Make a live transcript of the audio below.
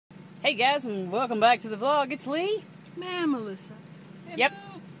Hey guys, and welcome back to the vlog. It's Lee. Man, Melissa. And yep.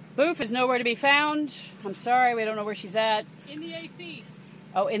 Boof is nowhere to be found. I'm sorry, we don't know where she's at. In the AC.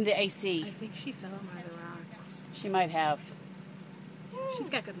 Oh, in the AC. I think she fell on one of the rocks. She might have.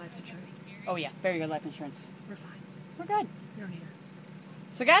 She's got good life insurance. Oh yeah, very good life insurance. We're fine. We're good. We don't need her.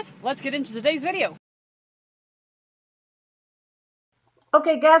 So guys, let's get into today's video.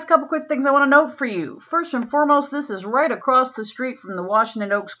 Okay guys, a couple quick things I want to note for you. First and foremost, this is right across the street from the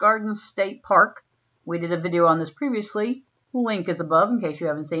Washington Oaks Gardens State Park. We did a video on this previously. Link is above in case you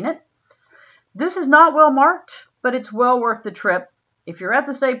haven't seen it. This is not well marked, but it's well worth the trip. If you're at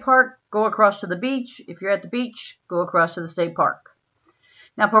the state park, go across to the beach. If you're at the beach, go across to the state park.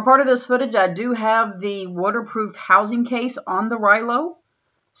 Now, for part of this footage, I do have the waterproof housing case on the Rilo,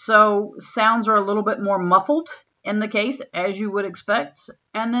 so sounds are a little bit more muffled in the case, as you would expect.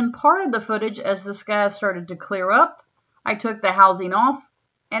 And then part of the footage, as the sky started to clear up, I took the housing off,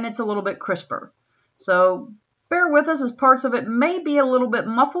 and it's a little bit crisper. So bear with us, as parts of it may be a little bit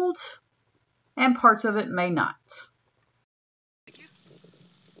muffled, and parts of it may not. Thank you.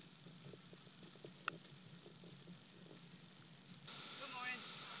 Good morning.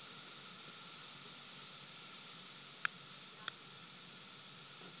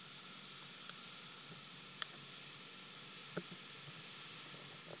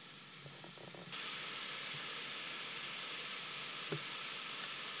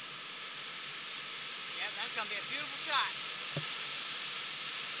 Yeah, that's going to be a beautiful shot.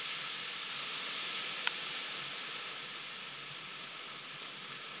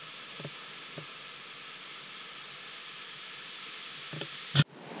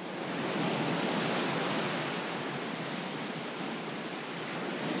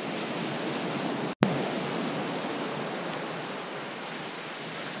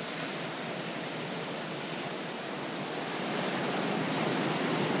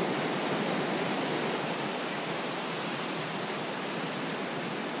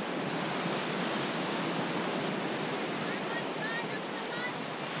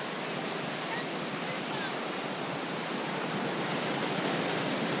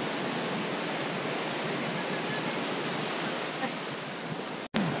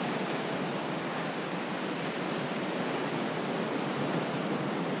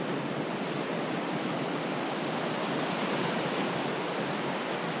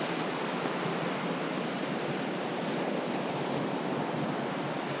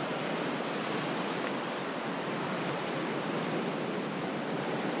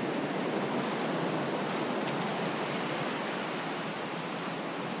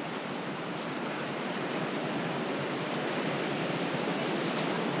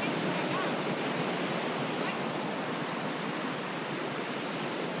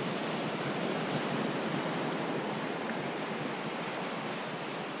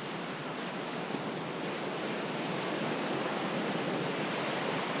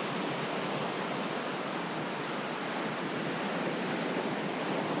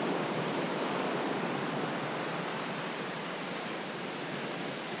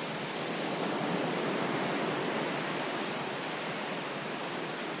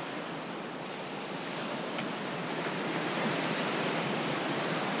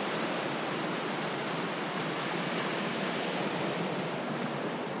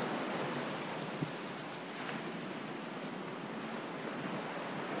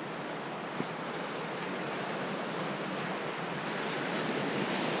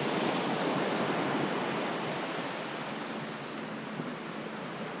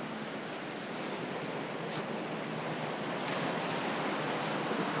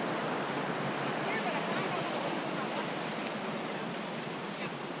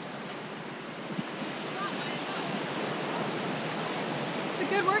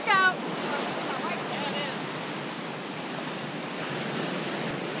 Good workout.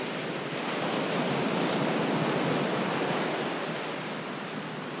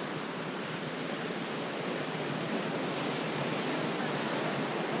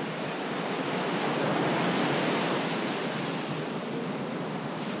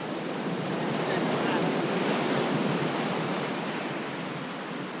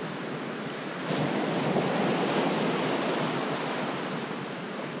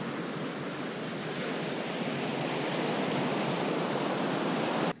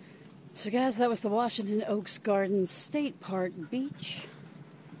 So guys, that was the Washington Oaks Gardens State Park beach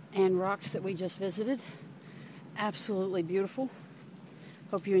and rocks that we just visited. Absolutely beautiful.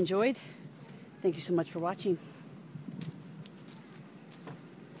 Hope you enjoyed. Thank you so much for watching.